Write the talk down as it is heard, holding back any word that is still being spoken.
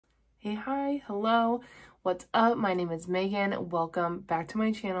Hey, hi, hello, what's up? My name is Megan. Welcome back to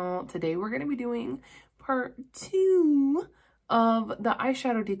my channel. Today we're going to be doing part 2 of the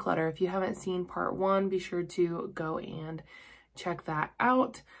eyeshadow declutter. If you haven't seen part 1, be sure to go and check that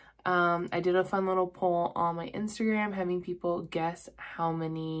out. I did a fun little poll on my Instagram having people guess how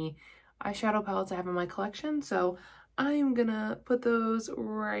many eyeshadow palettes I have in my collection. So I'm gonna put those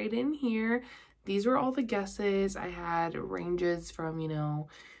right in here. These were all the guesses. I had ranges from,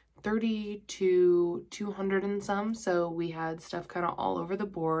 30 to 200 and some, so we had stuff kind of all over the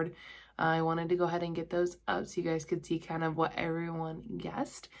board. I wanted to go ahead and get those up so you guys could see kind of what everyone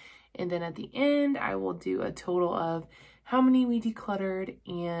guessed, and then at the end I will do a total of how many we decluttered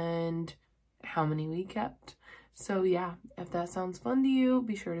and how many we kept. So yeah, if that sounds fun to you,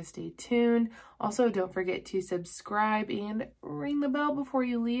 be sure to stay tuned. Also, don't forget to subscribe and ring the bell before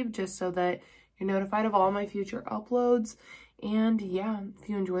you leave, just so that you're notified of all my future uploads. And yeah, if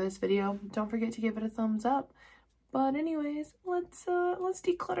you enjoy this video, don't forget to give it a thumbs up. But anyways, let's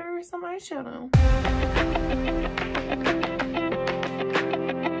declutter some eyeshadow.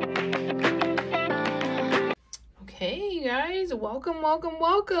 Okay, you guys, welcome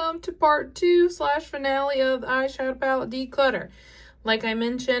to part 2/finale of the eyeshadow palette declutter. Like I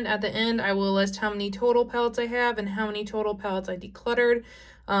mentioned at the end, I will list how many total palettes I have and how many total palettes I decluttered.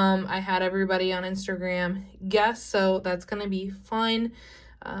 I had everybody on Instagram guess, so that's gonna be fun.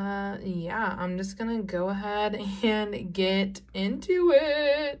 Yeah, I'm just gonna go ahead and get into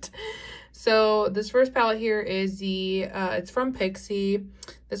it. So this first palette here is it's from Pixie.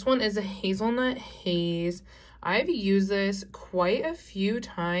 This one is a Hazelnut Haze. I've used this quite a few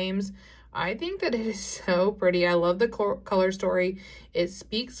times. I think that it is so pretty. I love the color story. It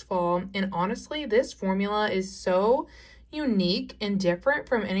speaks fall, and honestly, this formula is so unique and different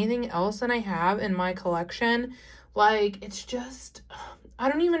from anything else that I have in my collection. Like, it's just,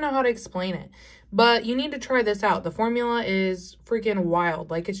 I don't even know how to explain it, but you need to try this out. The formula is freaking wild.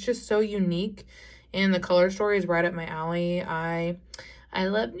 Like, it's just so unique, and the color story is right up my alley. I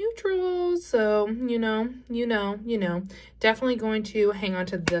love neutrals, so you know, definitely going to hang on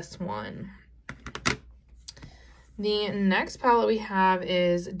to this one. The next palette we have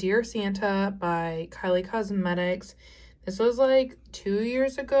is Dear Santa by Kylie Cosmetics. This was like 2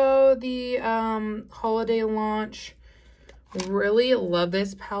 years ago, the holiday launch. Really love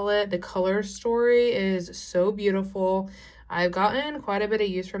this palette. The color story is so beautiful. I've gotten quite a bit of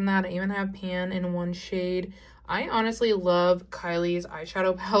use from that. I even have pan in one shade. I honestly love Kylie's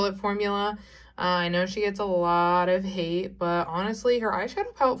eyeshadow palette formula. I know she gets a lot of hate, but honestly, her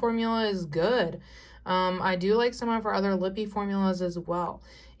eyeshadow palette formula is good. I do like some of her other lippy formulas as well.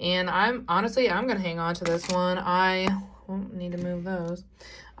 And I'm gonna hang on to this one. I won't need to move those.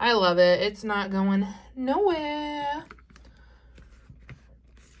 I love it. It's not going nowhere.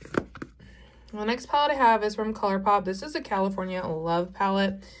 The next palette I have is from ColourPop. This is a California Love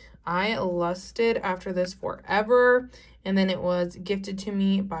palette. I lusted after this forever, and then it was gifted to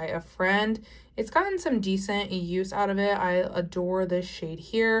me by a friend. It's gotten some decent use out of it. I adore this shade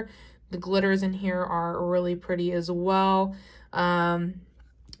here. The glitters in here are really pretty as well.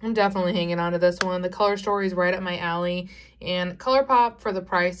 I'm definitely hanging on to this one. The color story is right up my alley, and ColourPop for the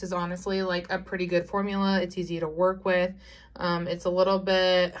price is honestly like a pretty good formula. It's easy to work with. It's a little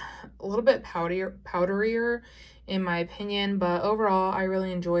bit powderier in my opinion, but overall I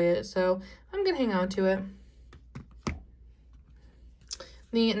really enjoy it, so I'm gonna hang on to it.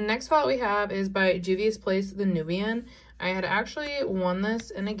 The next palette we have is by Juvia's Place, the Nubian. I had actually won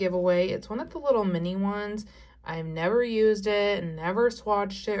this in a giveaway. It's one of the little mini ones. I've never used it, never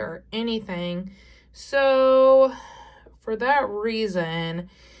swatched it or anything. So for that reason,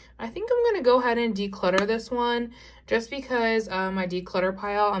 I think I'm going to go ahead and declutter this one, just because my declutter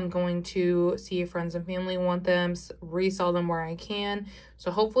pile, I'm going to see if friends and family want them, resell them where I can. So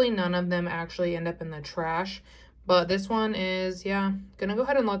hopefully none of them actually end up in the trash. But this one is, yeah, going to go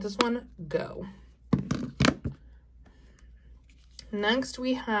ahead and let this one go. Next,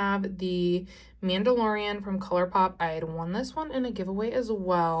 we have the Mandalorian from ColourPop. I had won this one in a giveaway as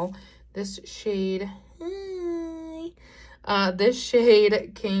well. This shade,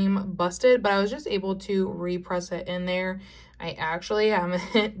 came busted, but I was just able to repress it in there. I actually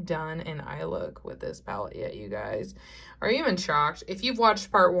haven't done an eye look with this palette yet, you guys. Are you even shocked? If you've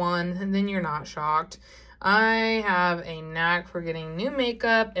watched part 1, then you're not shocked. I have a knack for getting new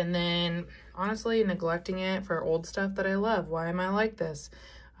makeup and then honestly neglecting it for old stuff that I love. Why am I like this?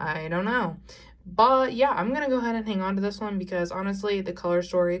 I don't know. But yeah, I'm gonna go ahead and hang on to this one because honestly the color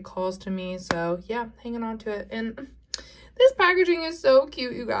story calls to me. So yeah, hanging on to it. And this packaging is so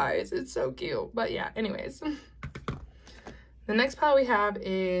cute, you guys. It's so cute. But yeah, anyways. The next palette we have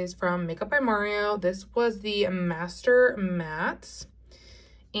is from Makeup by Mario. This was the Master Mattes,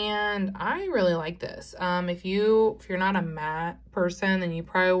 and I really like this. If you're not a matte person, then you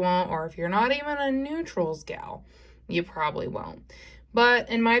probably won't, or if you're not even a neutrals gal, you probably won't. But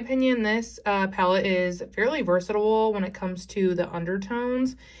in my opinion, this palette is fairly versatile when it comes to the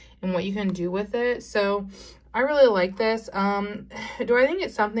undertones and what you can do with it. So I really like this. Do I think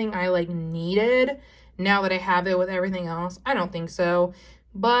it's something I like needed now that I have it with everything else? I don't think so,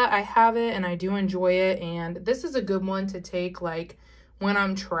 but I have it and I do enjoy it. And this is a good one to take like when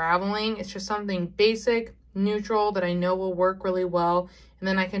I'm traveling. It's just something basic, neutral that I know will work really well. And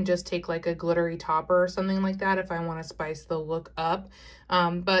then I can just take like a glittery topper or something like that if I want to spice the look up.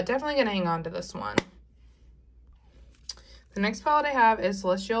 But definitely gonna hang on to this one. The next palette I have is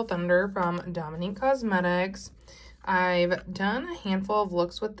Celestial Thunder from Dominique Cosmetics. I've done a handful of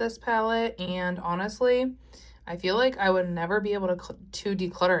looks with this palette, and honestly, I feel like I would never be able to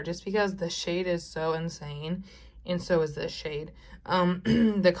declutter just because the shade is so insane, and so is this shade.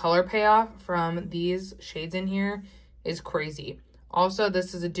 The color payoff from these shades in here is crazy. Also,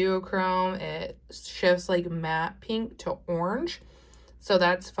 this is a duochrome. It shifts like matte pink to orange, so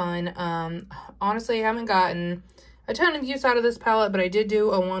that's fun. Honestly, I haven't gotten a ton of use out of this palette, but I did do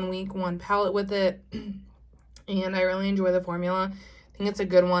a 1 week, 1 palette with it, and I really enjoy the formula. I think it's a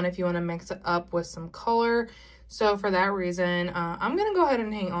good one if you want to mix it up with some color. So for that reason, I'm going to go ahead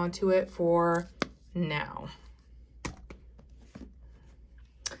and hang on to it for now.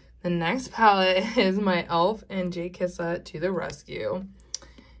 The next palette is my e.l.f. and J. Kissa to the rescue.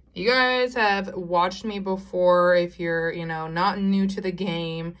 You guys have watched me before. If you're, not new to the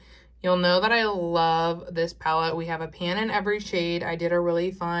game, you'll know that I love this palette. We have a pan in every shade. I did a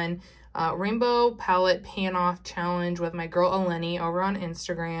really fun rainbow palette pan off challenge with my girl Eleni over on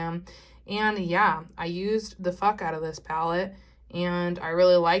Instagram. And yeah, I used the fuck out of this palette and I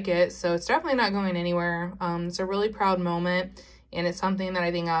really like it. So it's definitely not going anywhere. It's a really proud moment. And it's something that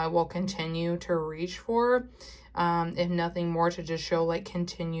I think I will continue to reach for, if nothing more, to just show like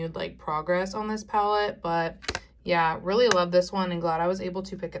continued like progress on this palette. But yeah, really love this one and glad I was able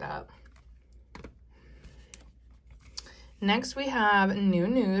to pick it up. Next we have New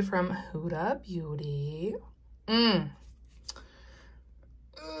Nude from Huda Beauty. If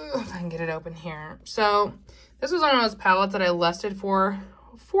I can get it open here. So this was one of those palettes that I lusted for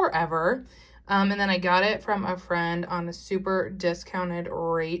forever. And then I got it from a friend on a super discounted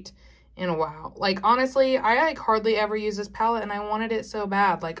rate. And wow, like honestly, I like hardly ever use this palette and I wanted it so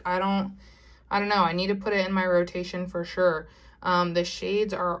bad. Like I don't know, I need to put it in my rotation for sure. The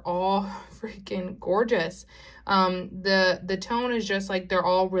shades are all freaking gorgeous. The tone is just like, they're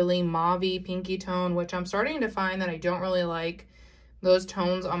all really mauve-y, pinky tone, which I'm starting to find that I don't really like those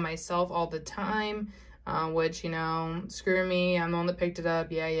tones on myself all the time. Which, screw me, I'm the one that picked it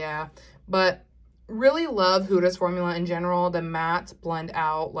up, yeah. But really love Huda's formula in general. The mattes blend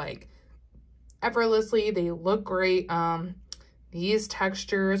out like effortlessly. They look great. These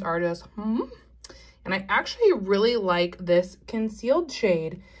textures are just, and I actually really like this concealed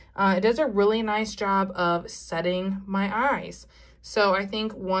shade. It does a really nice job of setting my eyes. So I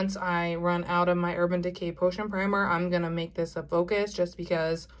think once I run out of my Urban Decay Potion Primer, I'm going to make this a focus just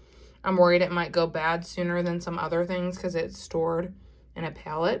because I'm worried it might go bad sooner than some other things because it's stored in a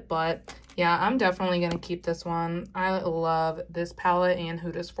palette. But yeah, I'm definitely going to keep this one. I love this palette and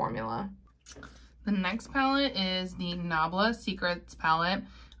Huda's formula. The next palette is the Nabla Secrets palette.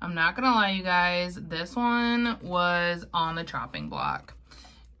 I'm not going to lie, you guys, this one was on the chopping block.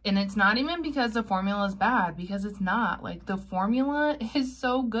 And it's not even because the formula is bad, because it's not. Like, the formula is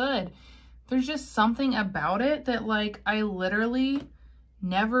so good. There's just something about it that, like, I literally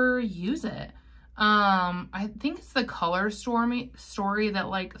never use it. I think it's the color story that,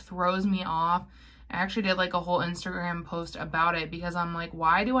 like, throws me off. I actually did, like, a whole Instagram post about it because I'm like,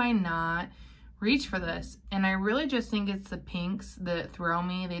 why do I not reach for this? And I really just think it's the pinks that throw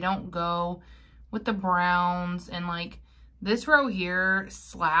me. They don't go with the browns, and, like, this row here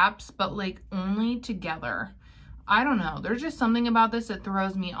slaps, but like only together. I don't know. There's just something about this that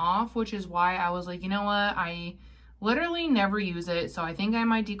throws me off, which is why I was like, you know what? I literally never use it, so I think I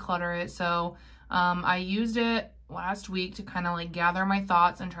might declutter it. So I used it last week to kind of like gather my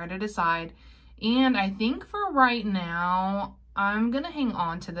thoughts and try to decide. And I think for right now, I'm going to hang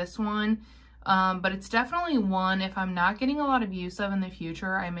on to this one. But it's definitely one, if I'm not getting a lot of use of in the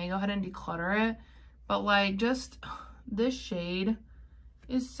future, I may go ahead and declutter it. But like, just this shade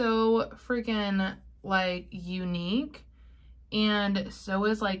is so freaking like unique, and so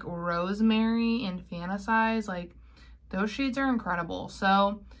is like Rosemary and Fantasize. Like, those shades are incredible.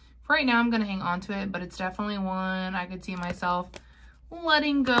 So For right now, I'm going to hang on to it, but it's definitely one I could see myself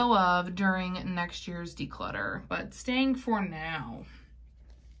letting go of during next year's declutter, but staying for now.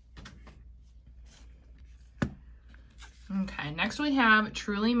 Okay, next we have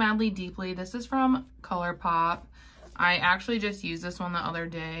Truly Madly Deeply. This is from ColourPop. I actually just used this one the other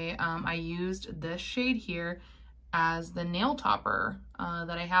day. I used this shade here as the nail topper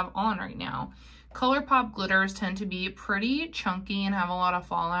that I have on right now. ColourPop glitters tend to be pretty chunky and have a lot of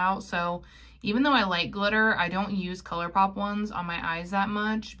fallout, so even though I like glitter, I don't use ColourPop ones on my eyes that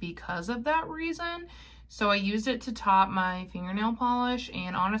much because of that reason. So I used it to top my fingernail polish,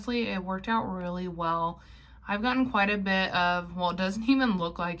 and honestly, it worked out really well. I've gotten quite a bit of, well, it doesn't even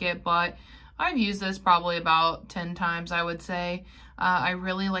look like it, but I've used this probably about 10 times, I would say. I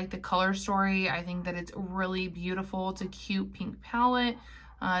really like the color story. I think that it's really beautiful. It's a cute pink palette.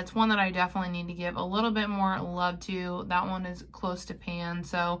 It's one that I definitely need to give a little bit more love to. That one is close to pan,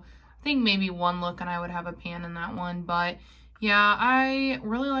 so I think maybe one look and I would have a pan in that one. But yeah, I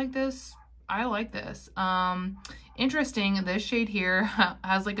really like this. I like this. Interesting, this shade here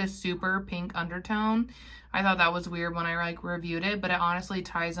has like a super pink undertone. I thought that was weird when I like reviewed it, but it honestly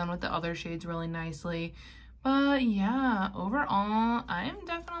ties in with the other shades really nicely. But yeah, overall, I'm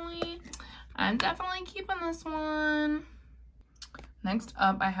definitely keeping this one. Next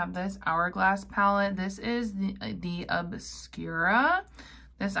up, I have this Hourglass palette. This is the Obscura.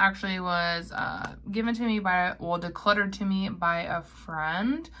 This actually was given to me by, well, decluttered to me by a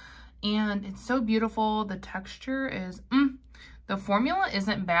friend. And it's so beautiful. The texture is, the formula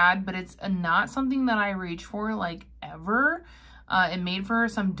isn't bad, but it's not something that I reach for like ever. It made for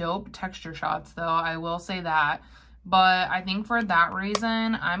some dope texture shots though, I will say that. But I think for that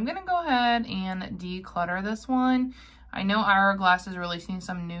reason, I'm gonna go ahead and declutter this one. I know Hourglass is releasing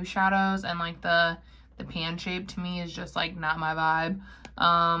some new shadows, and like the pan shape to me is just like not my vibe.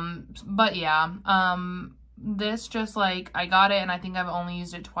 But yeah, this just like, I got it and I think I've only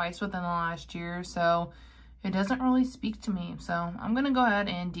used it twice within the last year, so it doesn't really speak to me. So I'm gonna go ahead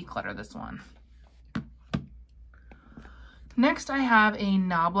and declutter this one. Next, I have a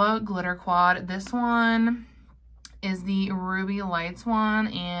Nabla glitter quad. This one is the Ruby Lights one,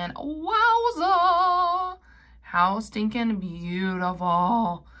 and wowza! How stinking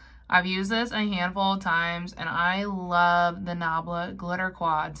beautiful. I've used this a handful of times, and I love the Nabla glitter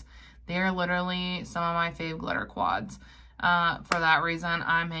quads. They are literally some of my fave glitter quads. For that reason,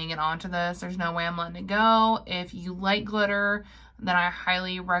 I'm hanging on to this. There's no way I'm letting it go. If you like glitter, then I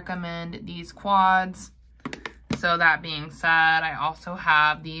highly recommend these quads. So that being said, I also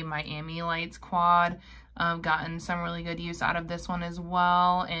have the Miami Lights quad. I've gotten some really good use out of this one as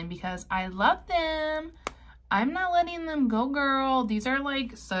well. And because I love them, I'm not letting them go, girl. These are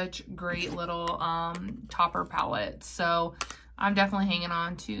like such great little topper palettes. So I'm definitely hanging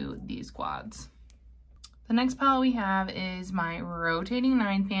on to these quads. The next palette we have is my rotating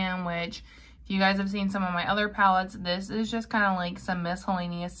 9-pan, which if you guys have seen some of my other palettes, this is just kind of like some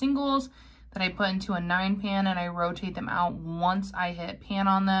miscellaneous singles that I put into a 9-pan and I rotate them out once I hit pan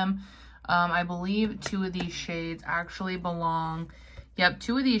on them. I believe two of these shades actually belong. Yep,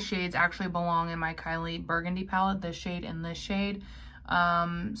 two of these shades actually belong in my Kylie Burgundy palette, this shade and this shade. So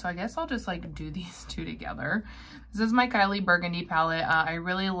I guess I'll just like do these two together. This is my Kylie Burgundy palette. I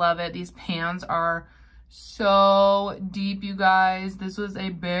really love it. These pans are so deep, you guys. This was a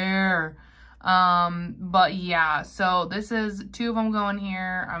bear. But yeah, so this is two of them going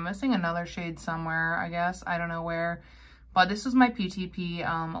here. I'm missing another shade somewhere, I guess. I don't know where. But this was my PTP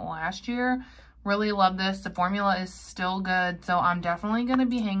last year. Really love this. The formula is still good, so I'm definitely going to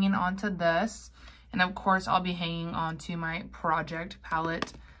be hanging on to this. And of course, I'll be hanging on to my project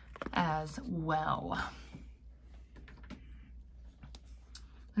palette as well.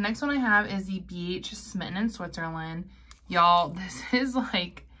 The next one I have is the BH Smitten in Switzerland. Y'all, this is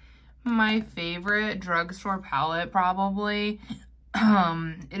like my favorite drugstore palette, probably.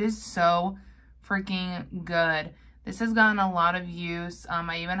 It is so freaking good. This has gotten a lot of use.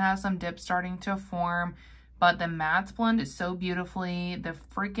 I even have some dips starting to form, but the mattes blend so beautifully. The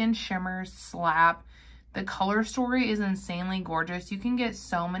freaking shimmers slap. The color story is insanely gorgeous. You can get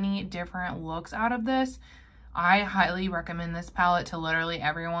so many different looks out of this. I highly recommend this palette to literally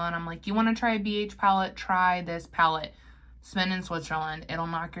everyone. I'm like, you want to try a BH palette? Try this palette. Smitten in Switzerland. It'll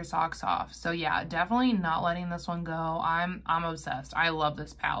knock your socks off. So yeah, definitely not letting this one go. I'm obsessed. I love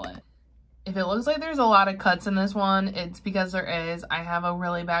this palette. If it looks like there's a lot of cuts in this one, it's because there is. I have a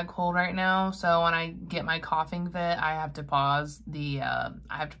really bad cold right now, so when I get my coughing fit, I have to pause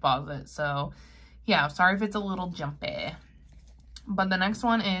it. So yeah, sorry if it's a little jumpy. But the next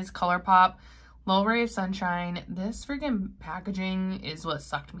one is ColourPop Little Ray of Sunshine. This freaking packaging is what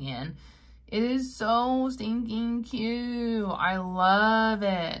sucked me in. It is so stinking cute. I love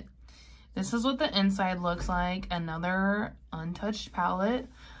it. This is what the inside looks like. Another untouched palette.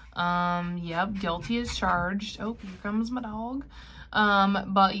 Yep, guilty as charged. Oh, here comes my dog.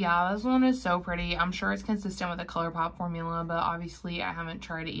 But yeah, this one is so pretty. I'm sure it's consistent with the ColourPop formula, but obviously I haven't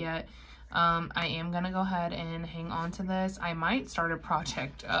tried it yet. I am gonna go ahead and hang on to this. I might start a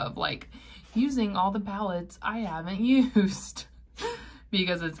project of like using all the palettes I haven't used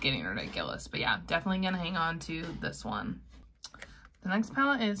because it's getting ridiculous. But yeah, definitely gonna hang on to this one. The next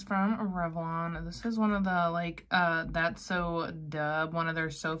palette is from Revlon. This is one of the like That's So Dub, one of their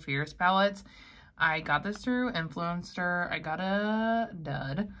So Fierce palettes. I got this through Influencer. I got a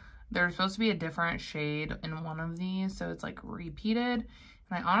dud. There's supposed to be a different shade in one of these, so it's like repeated.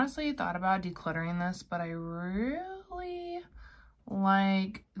 And I honestly thought about decluttering this, but I really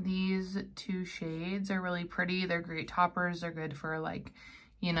like these two shades. They're really pretty. They're great toppers. They're good for like,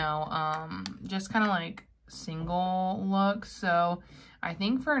 you know, just kind of like single look. So I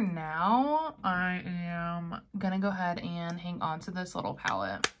think for now I am gonna go ahead and hang on to this little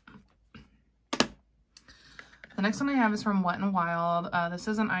palette. The next one I have is from Wet n Wild. This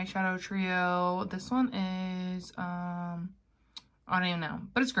is an eyeshadow trio. This one is I don't even know,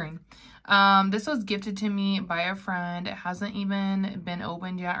 but it's green. This was gifted to me by a friend. It hasn't even been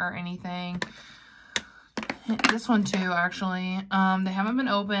opened yet or anything. This one too, actually. They haven't been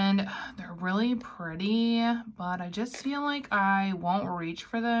opened. They're really pretty, but I just feel like I won't reach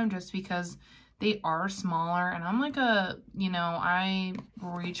for them just because they are smaller. And I'm like a, you know, I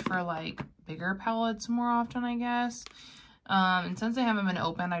reach for like bigger palettes more often, I guess. And since they haven't been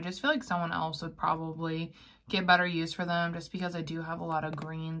opened, I just feel like someone else would probably get better use for them just because I do have a lot of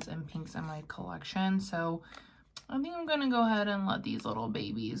greens and pinks in my collection. So I think I'm gonna go ahead and let these little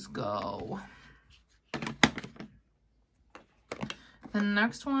babies go. The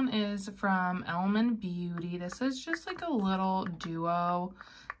next one is from Element Beauty. This is just like a little duo.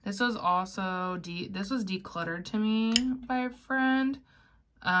 This was also this was decluttered to me by a friend.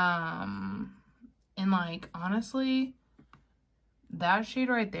 And like honestly, that shade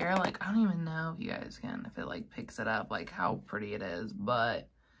right there, like I don't even know if you guys can, if it like picks it up, like how pretty it is, but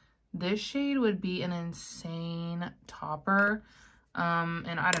this shade would be an insane topper. And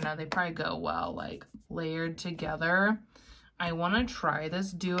I don't know, they probably go well like layered together. I want to try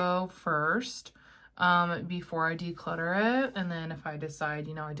this duo first before I declutter it, and then if I decide,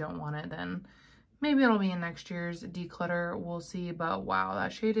 you know, I don't want it, then maybe it'll be in next year's declutter. We'll see. But wow,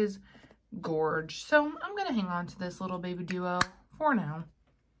 that shade is gorge. So I'm gonna hang on to this little baby duo for now.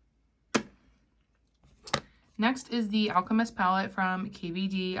 Next is the Alchemist palette from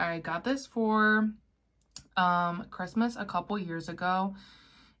KVD. I got this for Christmas a couple years ago,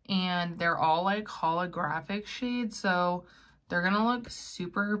 and they're all like holographic shades, so they're gonna look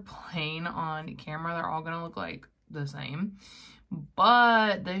super plain on camera. They're all gonna look like the same,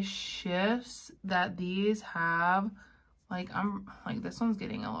 but the shifts that these have, like I'm like, this one's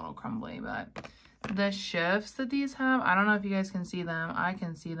getting a little crumbly, but the shifts that these have, I don't know if you guys can see them, I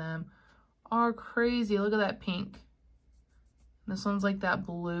can see them, are crazy. Look at that pink. This one's like that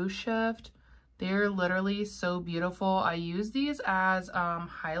blue shift. They're literally so beautiful. I use these as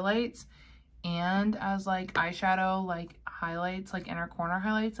highlights and as like eyeshadow, like highlights, like inner corner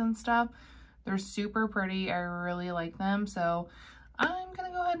highlights and stuff. They're super pretty. I really like them. So I'm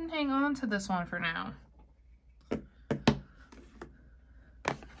gonna go ahead and hang on to this one for now.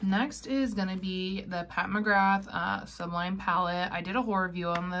 Next is gonna be the Pat McGrath Sublime palette. I did a whole review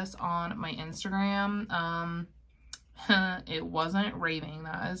on this on my Instagram. It wasn't raving,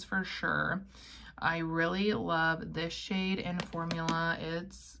 that is for sure. I really love this shade and formula.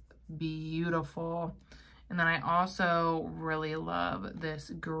 It's beautiful. And then I also really love this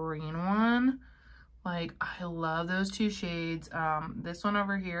green one. Like, I love those two shades. This one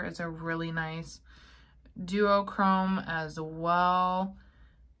over here is a really nice duochrome as well.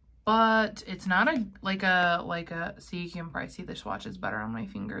 But it's not see, you can probably see the swatches better on my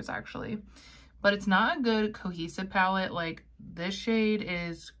fingers actually. But it's not a good cohesive palette. Like, this shade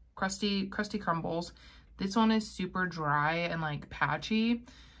is crusty crumbles. This one is super dry and like patchy.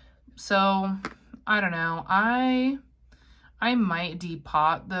 So I don't know. I might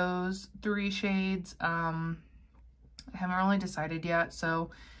depot those three shades. I haven't really decided yet. So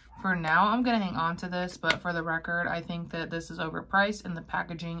for now, I'm gonna hang on to this. But for the record, I think that this is overpriced and the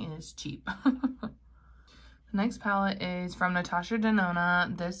packaging is cheap. The next palette is from Natasha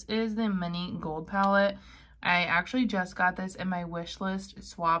Denona. This is the Mini Gold palette. I actually just got this in my wish list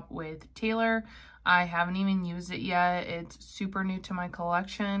swap with Taylor. I haven't even used it yet. It's super new to my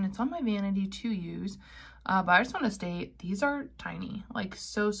collection. It's on my vanity to use. But I just want to state, these are tiny, like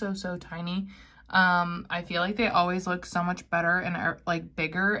so tiny. I feel like they always look so much better and like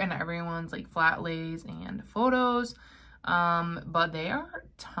bigger in everyone's like flat lays and photos. But they are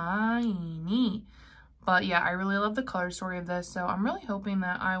tiny. But yeah, I really love the color story of this, so I'm really hoping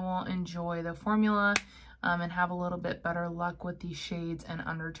that I will enjoy the formula and have a little bit better luck with the shades and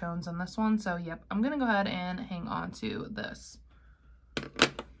undertones on this one. So yep, I'm gonna go ahead and hang on to this.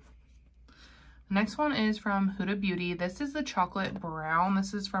 Next one is from Huda Beauty. This is the chocolate brown.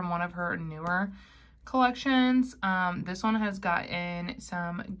 This is from one of her newer collections. This one has gotten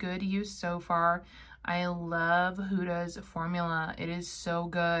some good use so far. I love Huda's formula. It is so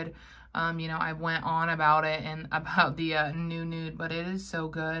good. You know, I went on about it and about the new nude, but it is so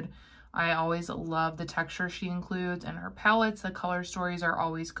good. I always love the texture she includes and her palettes. The color stories are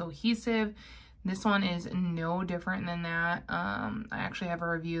always cohesive. This one is no different than that. I actually have a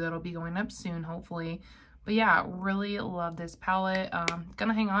review that'll be going up soon, hopefully. But yeah, really love this palette.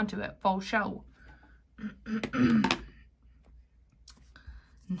 Gonna hang on to it, full show.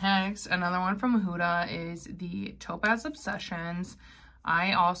 Next, another one from Huda is the Topaz Obsessions.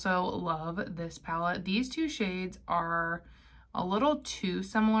 I also love this palette. These two shades are a little too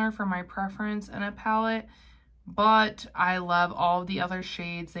similar for my preference in a palette, but I love all the other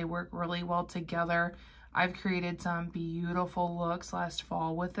shades. They work really well together. I've created some beautiful looks last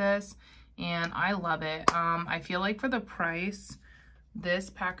fall with this, and I love it. I feel like for the price, this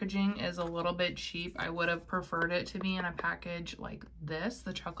packaging is a little bit cheap. I would have preferred it to be in a package like this,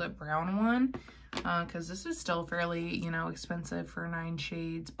 the chocolate brown one, because this is still fairly, you know, expensive for 9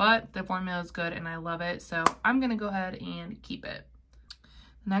 shades, but the formula is good and I love it, so I'm gonna go ahead and keep it.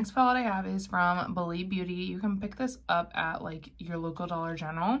 The next palette I have is from Believe Beauty. You can pick this up at like your local Dollar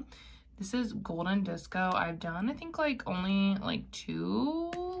General. This is Golden Disco. I've done, I think, like only like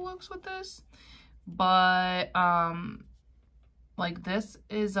 2 looks with this, but like this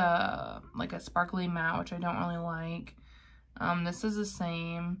is like a sparkly matte, which I don't really like. This is the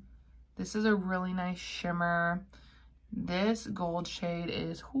same. This is a really nice shimmer. This gold shade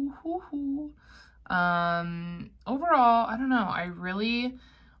is overall, I don't know. I really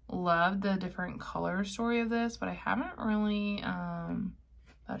love the different color story of this, but I haven't really,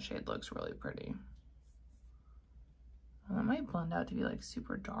 that shade looks really pretty. That might blend out to be like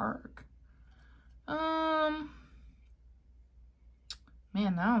super dark. Man,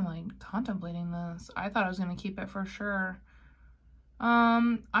 now I'm like contemplating this. I thought I was gonna keep it for sure.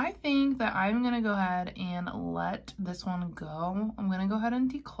 I think that I'm gonna go ahead and let this one go. I'm gonna go ahead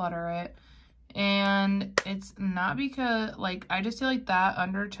and declutter it. And it's not because, like, I just feel like that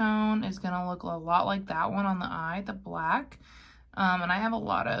undertone is gonna look a lot like that one on the eye, the black. And I have a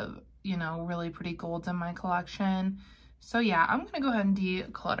lot of, you know, really pretty golds in my collection. So yeah, I'm gonna go ahead and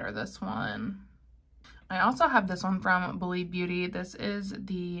declutter this one. I also have this one from Believe Beauty. This is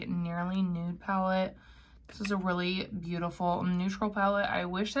the Nearly Nude palette. This is a really beautiful neutral palette. I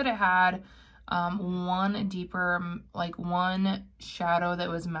wish that it had one deeper, like one shadow that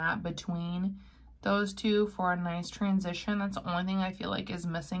was matte between those two for a nice transition. That's the only thing I feel like is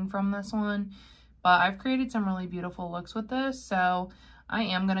missing from this one. But I've created some really beautiful looks with this, so I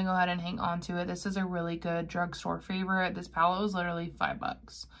am gonna go ahead and hang on to it. This is a really good drugstore favorite. This palette was literally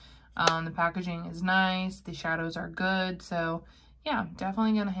 $5. The packaging is nice, the shadows are good, so yeah,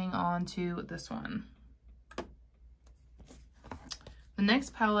 definitely gonna hang on to this one. The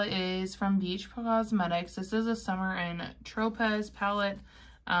next palette is from Beach Cosmetics. This is a Summer in Topaz palette.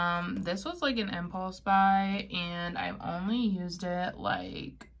 This was like an impulse buy, and I've only used it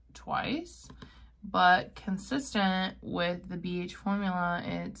like twice, but consistent with the BH formula,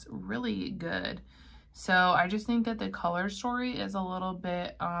 it's really good. So I just think that the color story is a little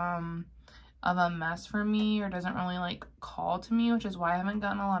bit of a mess for me, or doesn't really like call to me, which is why I haven't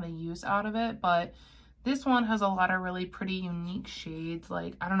gotten a lot of use out of it. But this one has a lot of really pretty unique shades.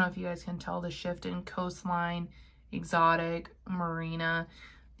 Like, I don't know if you guys can tell the shift in Coastline, Exotic, Marina.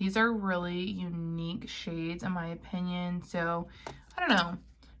 These are really unique shades in my opinion. So I don't know.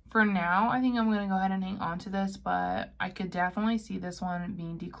 For now, I think I'm going to go ahead and hang on to this, but I could definitely see this one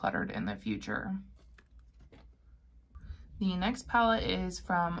being decluttered in the future. The next palette is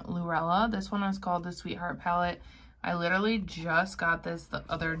from Lurella. This one is called the Sweetheart palette. I literally just got this the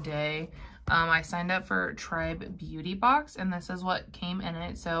other day. I signed up for Tribe Beauty Box, and this is what came in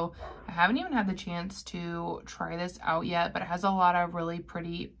it. So I haven't even had the chance to try this out yet, but it has a lot of really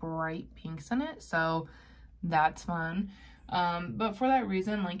pretty bright pinks in it, so that's fun. But for that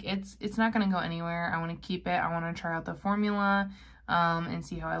reason, like, it's not going to go anywhere. I want to keep it. I want to try out the formula, and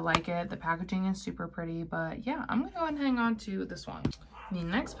see how I like it. The packaging is super pretty, but yeah, I'm going to go ahead and hang on to this one. The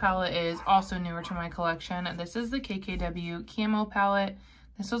next palette is also newer to my collection. This is the KKW Camo palette.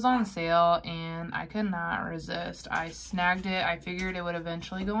 This was on sale and I could not resist. I snagged it. I figured it would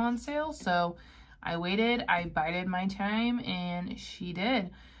eventually go on sale, so I waited. I bided my time, and she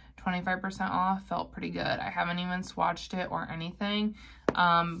did. 25% off, felt pretty good. I haven't even swatched it or anything,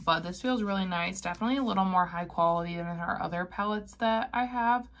 but this feels really nice. Definitely a little more high quality than our other palettes that I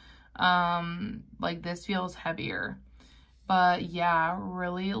have. Like, this feels heavier. But yeah,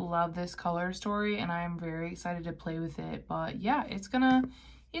 really love this color story, and I'm very excited to play with it. But yeah, it's gonna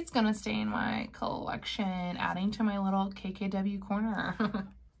stay in my collection, adding to my little KKW corner.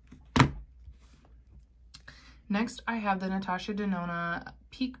 Next, I have the Natasha Denona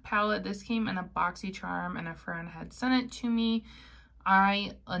Peak palette. This came in a boxy charm, and a friend had sent it to me.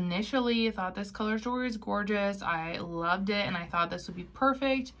 I initially thought this color story was gorgeous. I loved it, and I thought this would be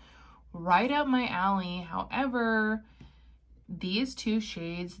perfect, right up my alley. However, these two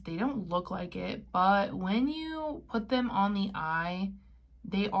shades, they don't look like it, but when you put them on the eye,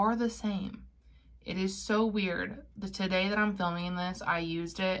 they are the same. It is so weird. Today that I'm filming this, I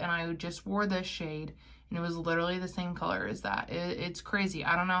used it, and I just wore this shade, and it was literally the same color as that. It's crazy.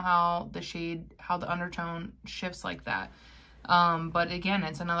 I don't know how the undertone shifts like that. But again,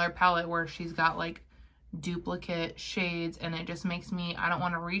 it's another palette where she's got like duplicate shades, and it just makes me, I don't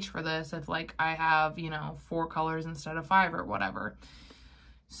want to reach for this if like I have, you know, 4 colors instead of 5 or whatever.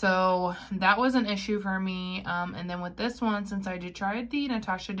 So that was an issue for me. And then with this one, since I did try the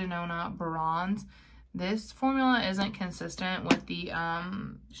Natasha Denona Bronze, this formula isn't consistent with the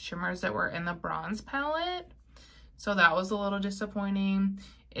shimmers that were in the bronze palette. So that was a little disappointing.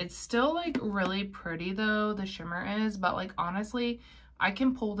 It's still like really pretty though, the shimmer is, but like honestly, I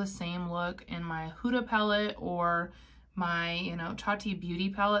can pull the same look in my Huda palette or my, you know, Tati Beauty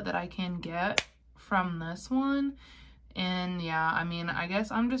palette that I can get from this one. And yeah, I mean, I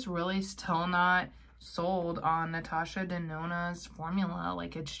guess I'm just really still not sold on Natasha Denona's formula.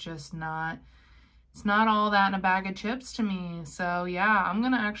 Like, it's just not, it's not all that in a bag of chips to me. So yeah, I'm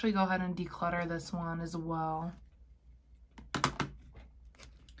gonna actually go ahead and declutter this one as well.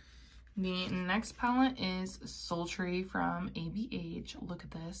 The next palette is Sultry from ABH. Look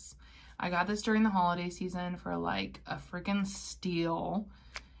at this. I got this during the holiday season for like a freaking steal.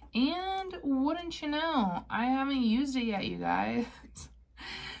 And wouldn't you know, I haven't used it yet, you guys.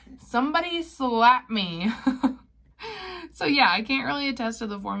 Somebody slap me. So yeah, I can't really attest to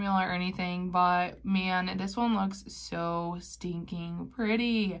the formula or anything, but man, this one looks so stinking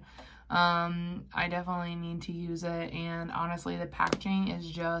pretty. I definitely need to use it, and honestly, the packaging is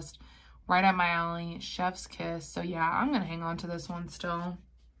just right up my alley, chef's kiss. So yeah, I'm gonna hang on to this one still.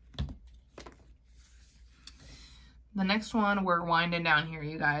 The next one, we're winding down here,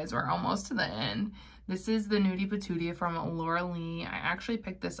 you guys. We're almost to the end. This is the Nudie Patootie from Laura Lee. I actually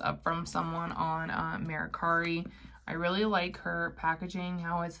picked this up from someone on Mercari. I really like her packaging,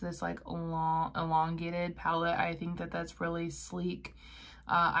 how it's this like long, elongated palette. I think that that's really sleek.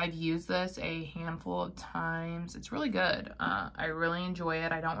 I've used this a handful of times. It's really good. I really enjoy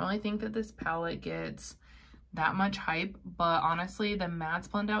it. I don't really think that this palette gets that much hype, but honestly, the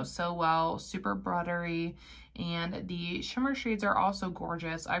mattes blend out so well, super buttery, and the shimmer shades are also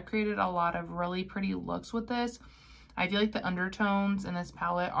gorgeous. I've created a lot of really pretty looks with this. I feel like the undertones in this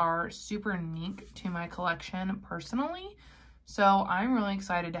palette are super unique to my collection personally, so I'm really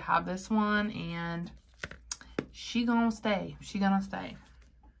excited to have this one, and she gonna stay.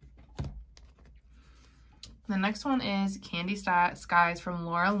 The next one is Candy Skies from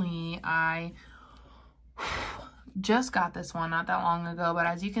Laura Lee. I just got this one not that long ago, but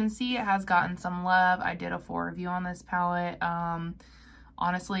as you can see, it has gotten some love. I did a full review on this palette.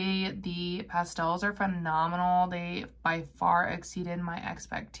 Honestly, the pastels are phenomenal. They by far exceeded my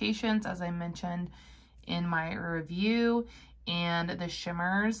expectations, as I mentioned in my review, and the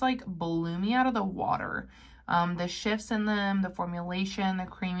shimmers like blew me out of the water. The shifts in them, the formulation, the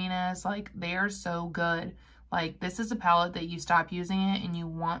creaminess, like they are so good. Like, this is a palette that you stop using it and you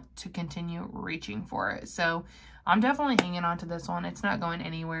want to continue reaching for it. So I'm definitely hanging on to this one. It's not going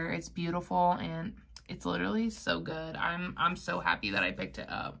anywhere. It's beautiful and it's literally so good. I'm so happy that I picked it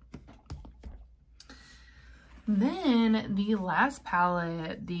up. Then the last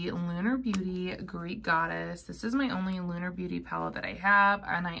palette, the Lunar Beauty Greek Goddess. This is my only Lunar Beauty palette that I have,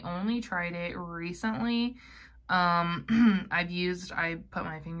 and I only tried it recently. I put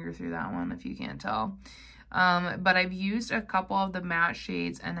my finger through that one if you can't tell. But I've used a couple of the matte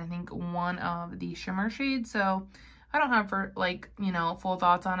shades and I think one of the shimmer shades. So I don't have like, you know, full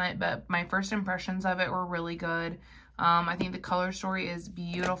thoughts on it, but my first impressions of it were really good. I think the color story is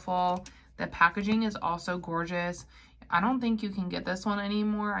beautiful. The packaging is also gorgeous. I don't think you can get this one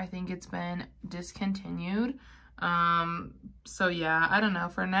anymore. I think it's been discontinued. So yeah, I don't know.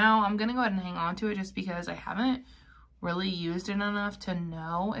 For now, I'm gonna go ahead and hang on to it just because I haven't really used it enough to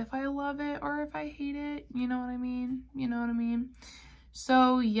know if I love it or if I hate it. You know what I mean? You know what I mean?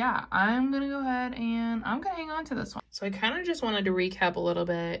 So yeah, I'm gonna go ahead and I'm gonna hang on to this one. So I kind of just wanted to recap a little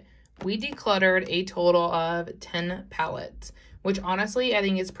bit. We decluttered a total of 10 palettes, which honestly, I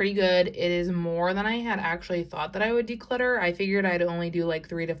think is pretty good. It is more than I had actually thought that I would declutter. I figured I'd only do like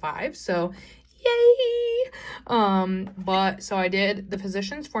 3 to 5, so yay! But so I did the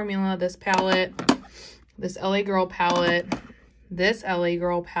Physicians Formula, this palette, this LA Girl palette, this LA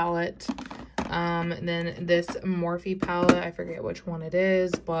Girl palette, then this Morphe palette. I forget which one it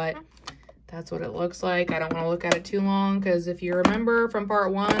is, but that's what it looks like. I don't want to look at it too long because if you remember from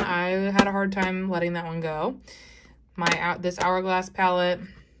part 1, I had a hard time letting that one go. This Hourglass palette,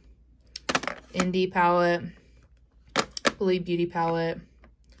 Indie palette, Believe Beauty palette,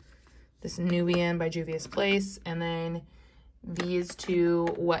 this Nubian by Juvia's Place, and then these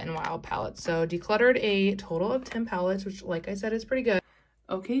 2 Wet n Wild palettes. So decluttered a total of 10 palettes, which like I said is pretty good.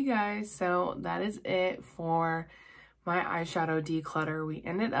 Okay guys, so that is it for my eyeshadow declutter. We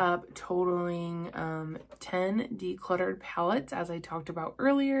ended up totaling 10 decluttered palettes, as I talked about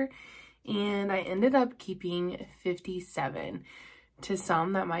earlier, and I ended up keeping 57. To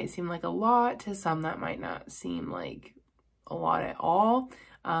some that might seem like a lot, to some that might not seem like a lot at all.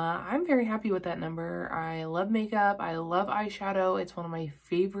 I'm very happy with that number. I love makeup, I love eyeshadow, it's one of my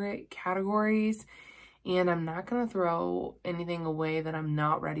favorite categories, and I'm not gonna throw anything away that I'm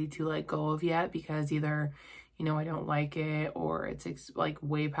not ready to let go of yet, because either, you know, I don't like it or it's like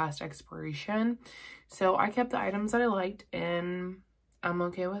way past expiration. So I kept the items that I liked and I'm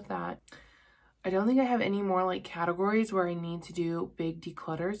okay with that. I don't think I have any more like categories where I need to do big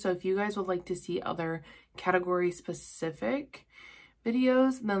declutter. So if you guys would like to see other category specific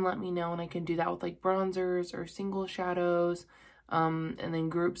videos, then let me know and I can do that with like bronzers or single shadows, and then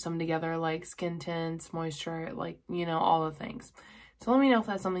group some together like skin tints, moisture, like, you know, all the things. So let me know if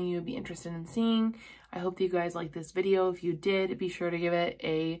that's something you would be interested in seeing. I hope that you guys liked this video. If you did, be sure to give it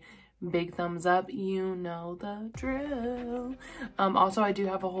a big thumbs up. You know the drill. Also, I do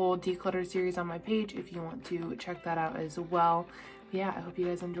have a whole declutter series on my page if you want to check that out as well. Yeah, I hope you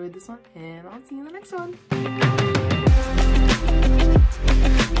guys enjoyed this one, and I'll see you in the next one.